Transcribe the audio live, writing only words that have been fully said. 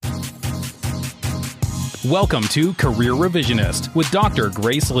Welcome to Career Revisionist with Dr.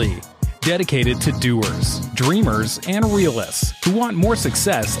 Grace Lee, dedicated to doers, dreamers, and realists who want more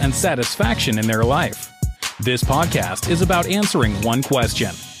success and satisfaction in their life. This podcast is about answering one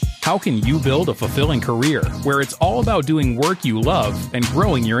question. How can you build a fulfilling career where it's all about doing work you love and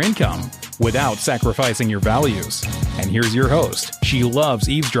growing your income without sacrificing your values? And here's your host. She loves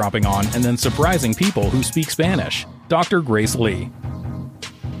eavesdropping on and then surprising people who speak Spanish, Dr. Grace Lee.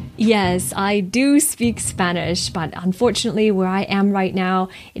 Yes, I do speak Spanish, but unfortunately where I am right now,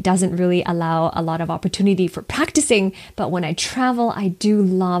 it doesn't really allow a lot of opportunity for practicing. But when I travel, I do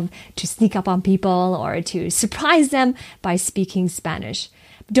love to sneak up on people or to surprise them by speaking Spanish.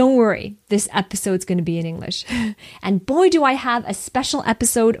 Don't worry, this episode's going to be in English. And boy, do I have a special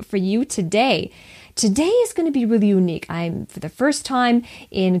episode for you today. Today is going to be really unique. For the first time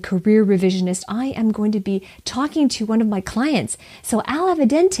in Career Revisionist, I am going to be talking to one of my clients. So Al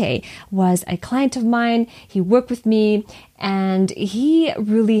Evidente was a client of mine. He worked with me and he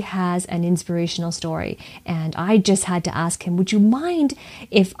really has an inspirational story. And I just had to ask him, would you mind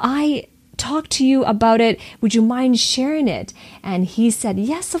if I talk to you about it? Would you mind sharing it? And he said,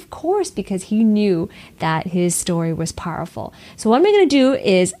 yes, of course, because he knew that his story was powerful. So what I'm going to do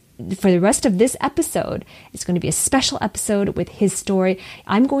is, for the rest of this episode, it's going to be a special episode with his story.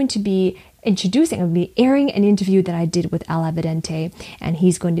 I'm going to be airing an interview that I did with Al Evidente, and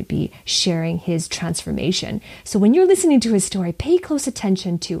he's going to be sharing his transformation. So when you're listening to his story, pay close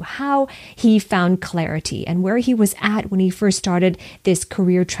attention to how he found clarity and where he was at when he first started this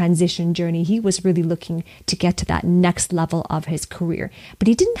career transition journey. He was really looking to get to that next level of his career, but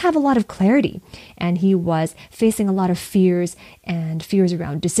he didn't have a lot of clarity, and he was facing a lot of fears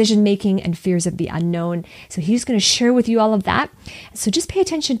around decision making and fears of the unknown. So he's going to share with you all of that. So just pay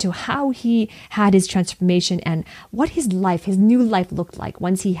attention to how he had his transformation and what his new life looked like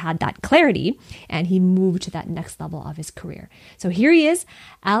once he had that clarity and he moved to that next level of his career. So here he is,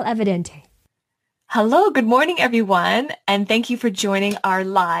 Al Evidente. Hello, good morning, everyone, and thank you for joining our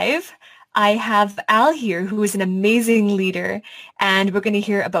live. I have Al here, who is an amazing leader, and we're going to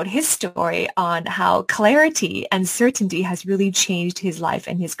hear about his story on how clarity and certainty has really changed his life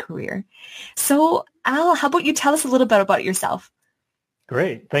and his career. So, Al, how about you tell us a little bit about yourself?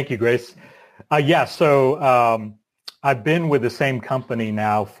 Great. Thank you, Grace. So I've been with the same company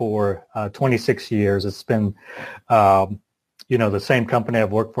now for 26 years. It's been, the same company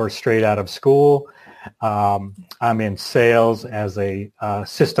I've worked for straight out of school. I'm in sales as a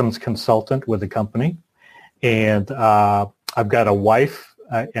systems consultant with the company. And I've got a wife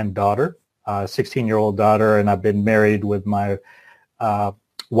and daughter, a 16-year-old daughter, and I've been married with my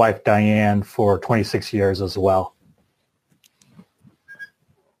wife, Diane, for 26 years as well.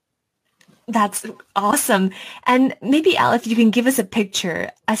 That's awesome. And maybe, Al, if you can give us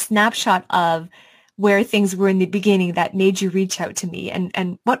a snapshot of where things were in the beginning that made you reach out to me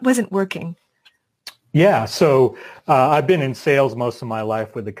and what wasn't working. Yeah, so I've been in sales most of my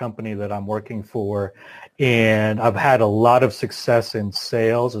life with the company that I'm working for, and I've had a lot of success in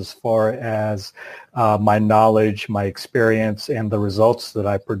sales as far as my knowledge, my experience, and the results that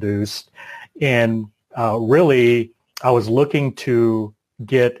I produced. And really, I was looking to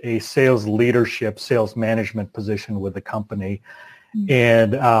get a sales leadership, sales management position with the company. Mm-hmm.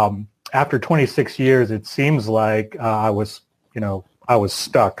 And after 26 years, it seems like I was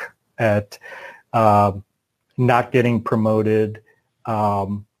stuck at not getting promoted,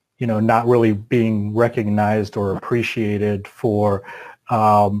 not really being recognized or appreciated for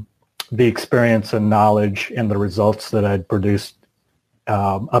the experience and knowledge and the results that I'd produced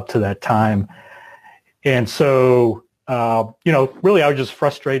up to that time. And so really, I was just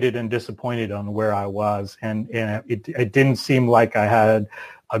frustrated and disappointed on where I was, and it didn't seem like I had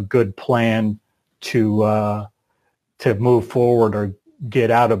a good plan to move forward or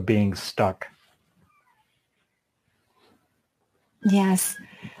get out of being stuck. Yes.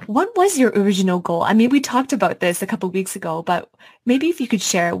 What was your original goal? I mean, we talked about this a couple of weeks ago, but maybe if you could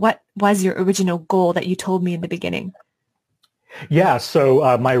share, what was your original goal that you told me in the beginning? Yeah.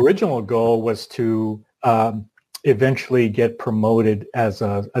 So my original goal was to eventually get promoted as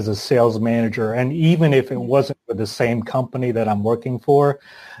a sales manager, and even if it wasn't with the same company that I'm working for,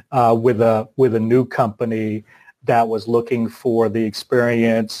 with a new company that was looking for the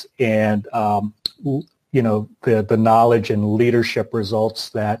experience and the knowledge and leadership results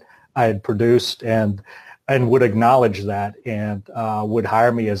that I had produced, and would acknowledge that and would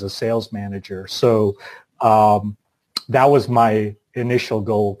hire me as a sales manager. So that was my initial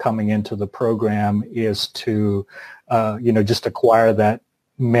goal coming into the program, is to, just acquire that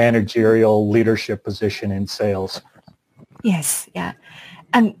managerial leadership position in sales. Yes. Yeah.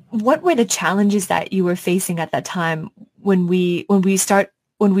 And what were the challenges that you were facing at that time when we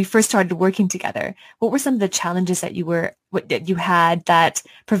first started working together? What were some of the challenges that you had that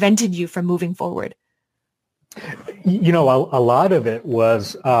prevented you from moving forward? You know, a lot of it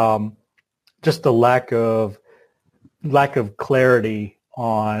was just the lack of clarity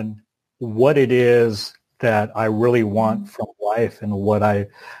on what it is that I really want from life and what I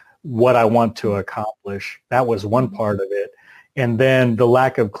want to accomplish. That was one part of it. And then the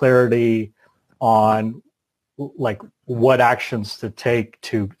lack of clarity on like what actions to take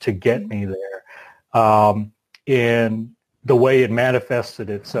to get me there. And the way it manifested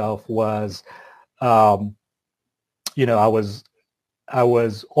itself was, you know, I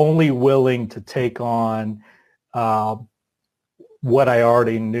was only willing to take on what I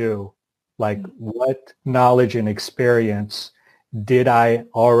already knew, like what knowledge and experience did I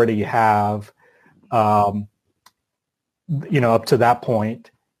already have, you know, up to that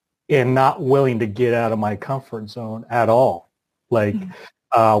point, and not willing to get out of my comfort zone at all. Like,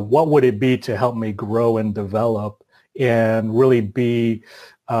 what would it be to help me grow and develop and really be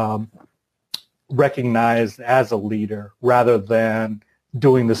recognized as a leader rather than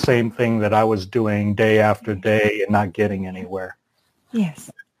doing the same thing that I was doing day after day and not getting anywhere. Yes.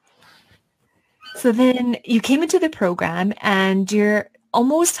 So then you came into the program and you're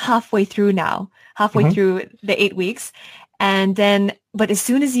almost halfway through now, through the 8 weeks. And then, but as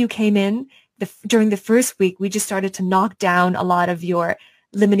soon as you came in, during the first week, we just started to knock down a lot of your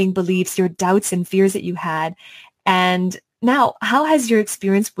limiting beliefs, your doubts and fears that you had. And now, how has your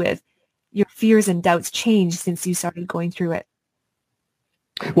experience with your fears and doubts changed since you started going through it?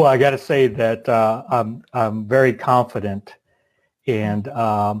 Well, I got to say that I'm very confident, and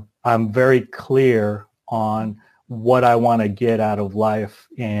I'm very clear on what I want to get out of life,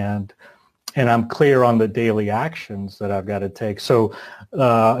 and I'm clear on the daily actions that I've got to take. So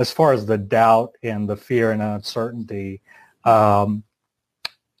as far as the doubt and the fear and uncertainty, you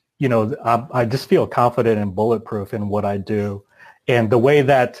know, I just feel confident and bulletproof in what I do. And the way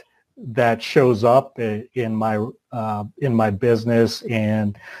that shows up in my business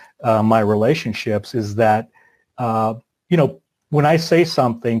and my relationships is that, you know, when I say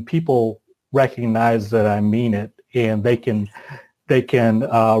something, people recognize that I mean it, and they can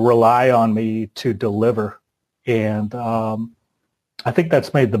rely on me to deliver. And I think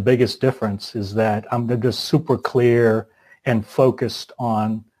that's made the biggest difference, is that I'm just super clear and focused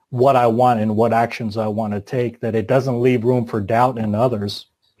on what I want and what actions I want to take, that it doesn't leave room for doubt in others,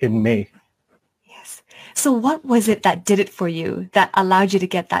 in me. Yes. So what was it that did it for you, that allowed you to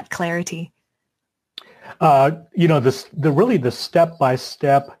get that clarity? You know, the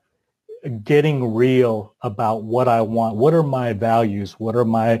step-by-step getting real about what I want. What are my values? What are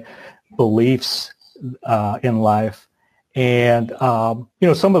my beliefs in life? And, you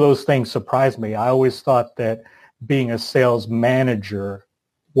know, some of those things surprised me. I always thought that being a sales manager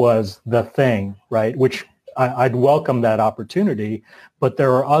was the thing, right? Which I'd welcome that opportunity, but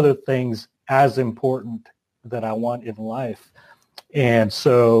there are other things as important that I want in life. And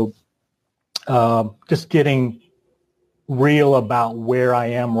so just getting real about where I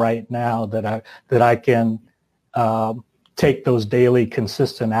am right now, that I can take those daily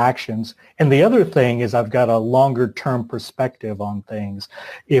consistent actions. And the other thing is I've got a longer term perspective on things.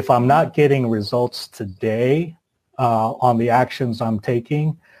 If I'm not getting results today on the actions I'm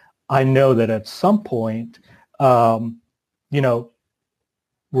taking, I know that at some point, you know,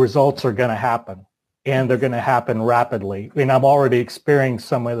 results are going to happen, and they're going to happen rapidly. And I'm already experiencing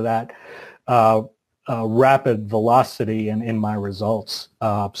some of that rapid velocity in my results.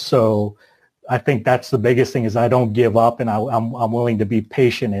 So I think that's the biggest thing, is I don't give up, and I'm willing to be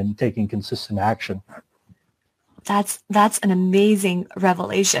patient in taking consistent action. That's an amazing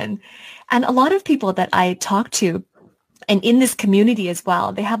revelation. And a lot of people that I talk to, and in this community as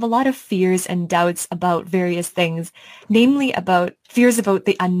well, they have a lot of fears and doubts about various things, namely about fears about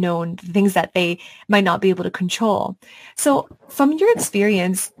the unknown, things that they might not be able to control. So from your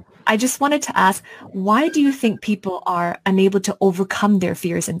experience, I just wanted to ask, why do you think people are unable to overcome their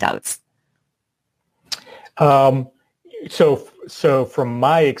fears and doubts? So from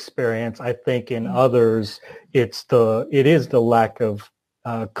my experience, I think in others, it is the lack of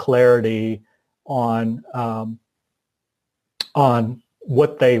clarity on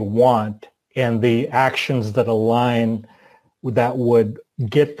what they want and the actions that align that would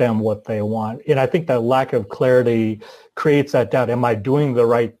get them what they want. And I think that lack of clarity creates that doubt. Am I doing the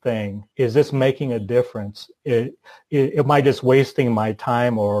right thing? Is this making a difference? Am I just wasting my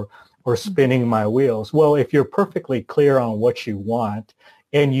time or spinning my wheels? Well, if you're perfectly clear on what you want,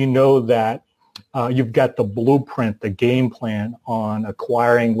 and you know that you've got the blueprint, the game plan on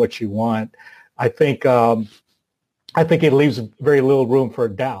acquiring what you want, I think it leaves very little room for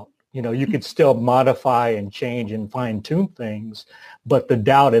doubt. You could still modify and change and fine tune things, but the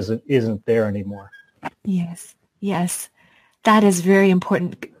doubt isn't there anymore. Yes. Yes. That is very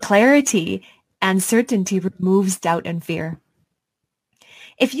important. Clarity and certainty removes doubt and fear.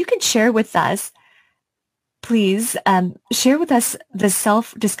 If you could share with us, please share with us the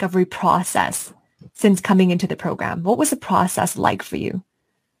self-discovery process since coming into the program. What was the process like for you?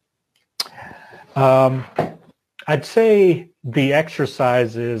 I'd say the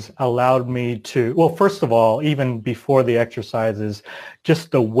exercises allowed me to, well, first of all, even before the exercises,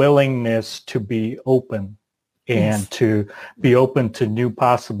 just the willingness to be open and to be open to new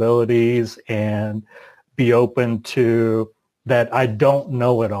possibilities and be open to that I don't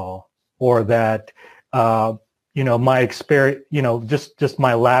know it all, or that, my experience, just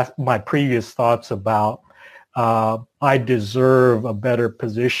my previous thoughts about I deserve a better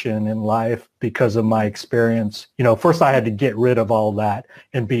position in life because of my experience. First I had to get rid of all that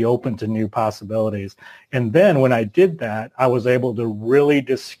and be open to new possibilities. And then when I did that, I was able to really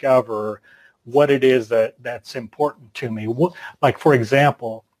discover what it is that's important to me. Like, for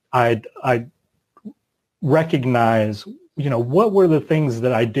example, I recognize, what were the things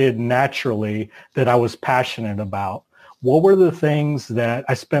that I did naturally that I was passionate about? What were the things that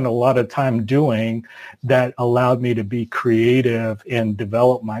I spent a lot of time doing that allowed me to be creative and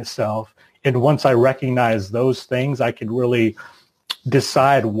develop myself? And once I recognized those things, I could really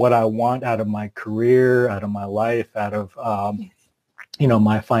decide what I want out of my career, out of my life, out of,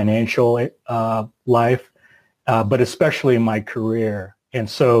 my financial life, but especially in my career. And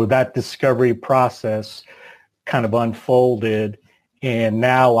so that discovery process kind of unfolded, and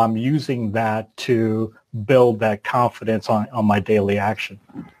now I'm using that to build that confidence on my daily action.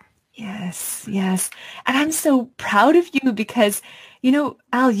 Yes, yes. And I'm so proud of you because,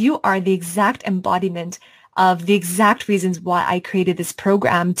 Al, you are the exact embodiment of the exact reasons why I created this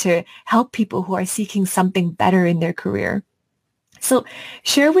program, to help people who are seeking something better in their career. So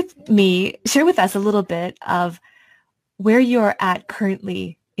share with us a little bit of where you're at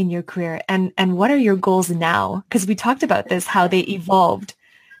currently in your career, and what are your goals now? Because we talked about this, how they evolved.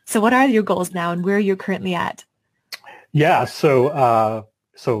 So what are your goals now and where you're currently at? Yeah, so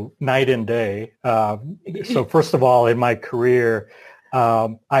night and day. So first of all, in my career,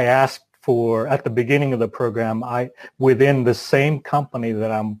 I asked for, at the beginning of the program, within the same company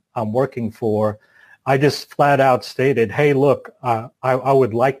that I'm working for, I just flat out stated, hey, look, I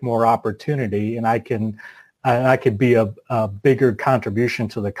would like more opportunity, and I could be a bigger contribution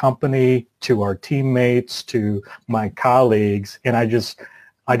to the company, to our teammates, to my colleagues. And I just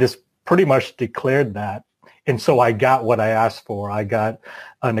pretty much declared that. And so I got what I asked for. I got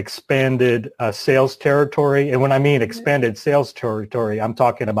an expanded sales territory. And when I mean expanded sales territory, I'm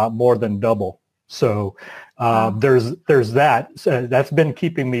talking about more than double. So there's that. So that's been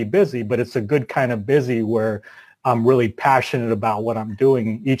keeping me busy, but it's a good kind of busy where I'm really passionate about what I'm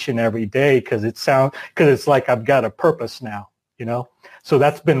doing each and every day, because it's like I've got a purpose now, So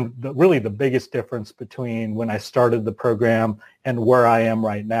that's been really the biggest difference between when I started the program and where I am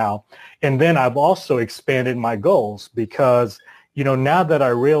right now. And then I've also expanded my goals because, now that I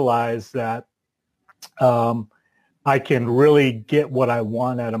realize that I can really get what I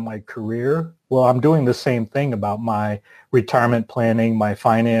want out of my career, well, I'm doing the same thing about my retirement planning, my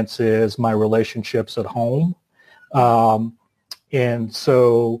finances, my relationships at home. And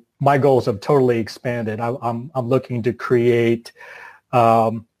so my goals have totally expanded. I'm looking to create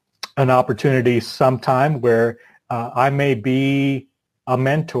an opportunity sometime where I may be a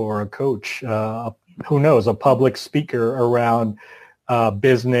mentor, a coach, who knows, a public speaker around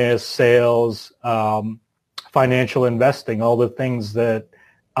business, sales, financial investing, all the things that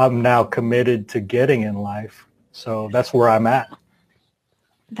I'm now committed to getting in life. So that's where I'm at.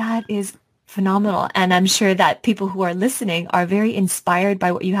 That is phenomenal. And I'm sure that people who are listening are very inspired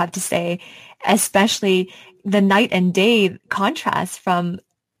by what you have to say, especially the night and day contrast from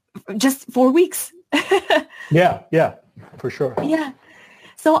just 4 weeks. Yeah, for sure. Yeah.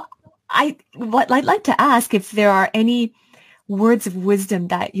 So I'd like to ask if there are any words of wisdom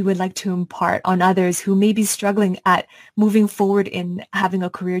that you would like to impart on others who may be struggling at moving forward in having a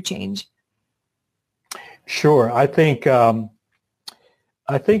career change. Sure. I think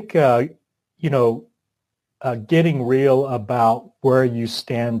getting real about where you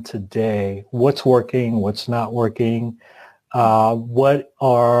stand today, what's working, what's not working, what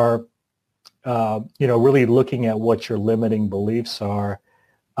are, really looking at what your limiting beliefs are,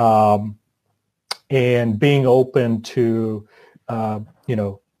 and being open to,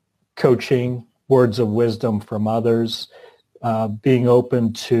 coaching, words of wisdom from others, being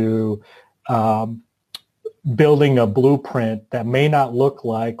open to building a blueprint that may not look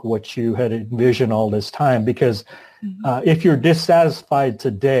like what you had envisioned all this time. Because if you're dissatisfied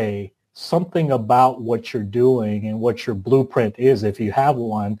today, something about what you're doing and what your blueprint is, if you have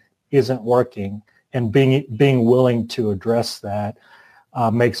one, isn't working. And being willing to address that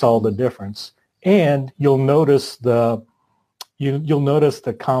makes all the difference. And you'll notice you'll notice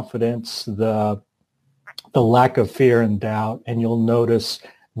the confidence, the lack of fear and doubt, and you'll notice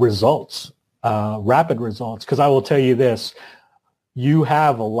results, rapid results. Because I will tell you this, you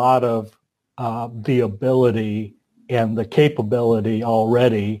have a lot of the ability and the capability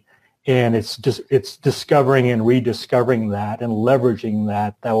already, and it's discovering and rediscovering that and leveraging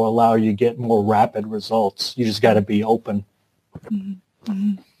that will allow you to get more rapid results. You just got to be open.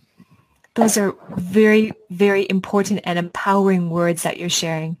 Mm-hmm. Those are very, very important and empowering words that you're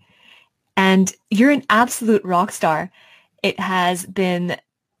sharing. And you're an absolute rock star. It has been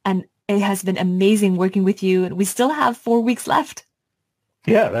amazing working with you, and we still have 4 weeks left.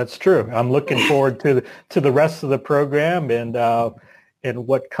 Yeah, that's true. I'm looking forward to the rest of the program and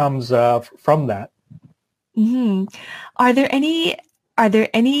what comes from that. Mm-hmm. Are there any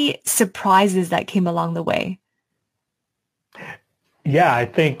surprises that came along the way? Yeah, I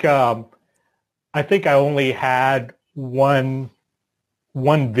think I only had one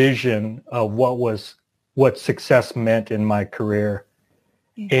vision of what success meant in my career.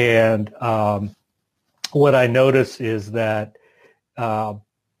 And what I noticed is that, that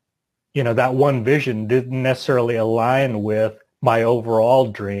one vision didn't necessarily align with my overall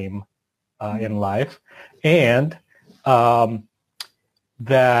dream in life. And that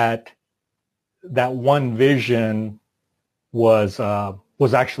one vision was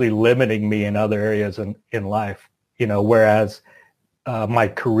actually limiting me in other areas in life, whereas my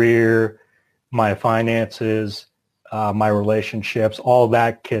career, my finances, my relationships, all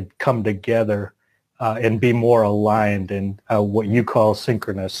that could come together and be more aligned in what you call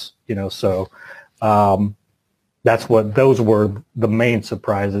synchronous, so those were the main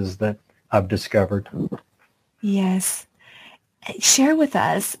surprises that I've discovered. Yes. Share with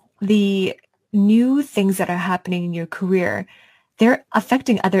us the new things that are happening in your career. They're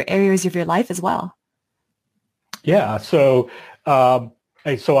affecting other areas of your life as well. Yeah. So I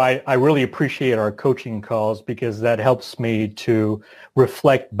really appreciate our coaching calls because that helps me to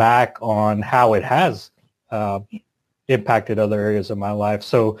reflect back on how it has impacted other areas of my life.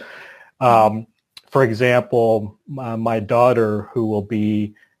 So, for example, my daughter, who will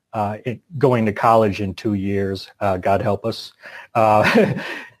be going to college in 2 years, God help us,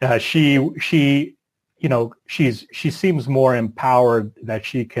 she seems more empowered that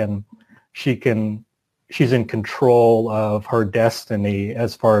she's in control of her destiny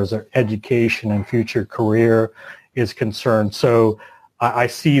as far as her education and future career is concerned. So I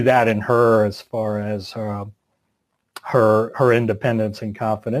see that in her as far as her independence and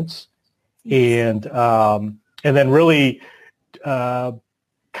confidence, and then really kind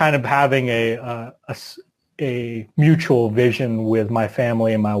of having a mutual vision with my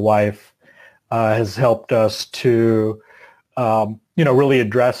family and my wife has helped us to really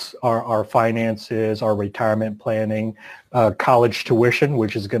address our finances, our retirement planning, college tuition,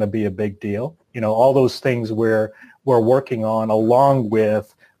 which is going to be a big deal. All those things we're working on along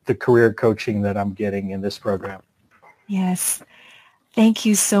with the career coaching that I'm getting in this program. Yes. Thank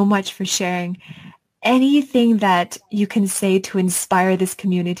you so much for sharing. Anything that you can say to inspire this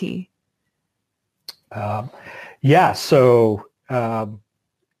community? Yeah. So,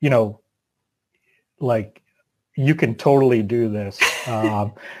 like, you can totally do this.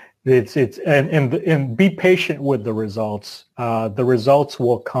 It's and be patient with the results. The results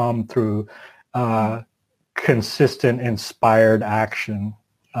will come through consistent, inspired action,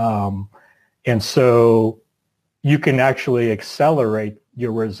 and so you can actually accelerate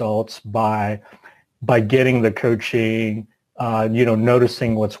your results by getting the coaching,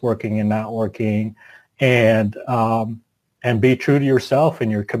 noticing what's working and not working, and be true to yourself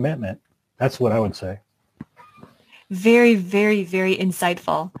and your commitment. That's what I would say. Very, very, very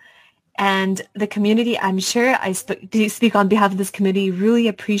insightful. And the community, I'm sure I speak on behalf of this community, really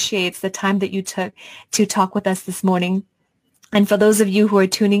appreciates the time that you took to talk with us this morning. And for those of you who are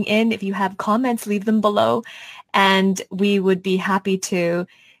tuning in, if you have comments, leave them below, and we would be happy to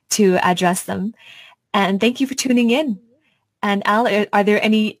address them. And thank you for tuning in. And Al, are there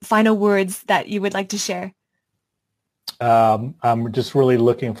any final words that you would like to share? I'm just really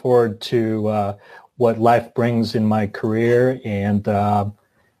looking forward to what life brings in my career and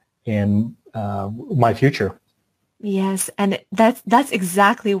my future. Yes, and that's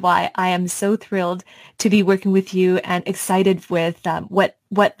exactly why I am so thrilled to be working with you and excited with what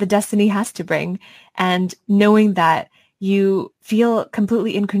the destiny has to bring, and knowing that you feel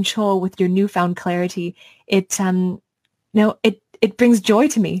completely in control with your newfound clarity. It it brings joy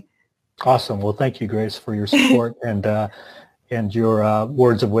to me. Awesome. Well, thank you, Grace, for your support and your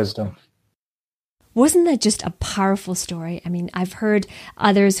words of wisdom. Wasn't that just a powerful story? I mean, I've heard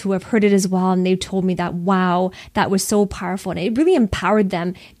others who have heard it as well, and they've told me that, wow, that was so powerful. And it really empowered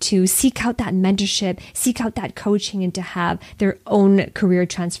them to seek out that mentorship, seek out that coaching, and to have their own career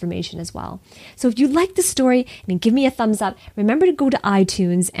transformation as well. So if you like the story, give me a thumbs up. Remember to go to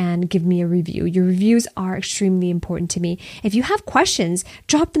iTunes and give me a review. Your reviews are extremely important to me. If you have questions,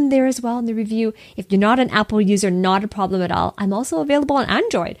 drop them there as well in the review. If you're not an Apple user, not a problem at all. I'm also available on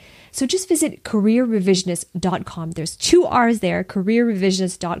Android. So just visit careerrevisionist.com. There's 2 R's there,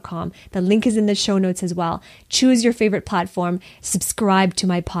 careerrevisionist.com. The link is in the show notes as well. Choose your favorite platform, subscribe to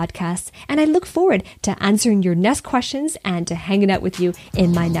my podcast, and I look forward to answering your next questions and to hanging out with you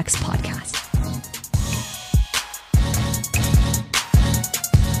in my next podcast.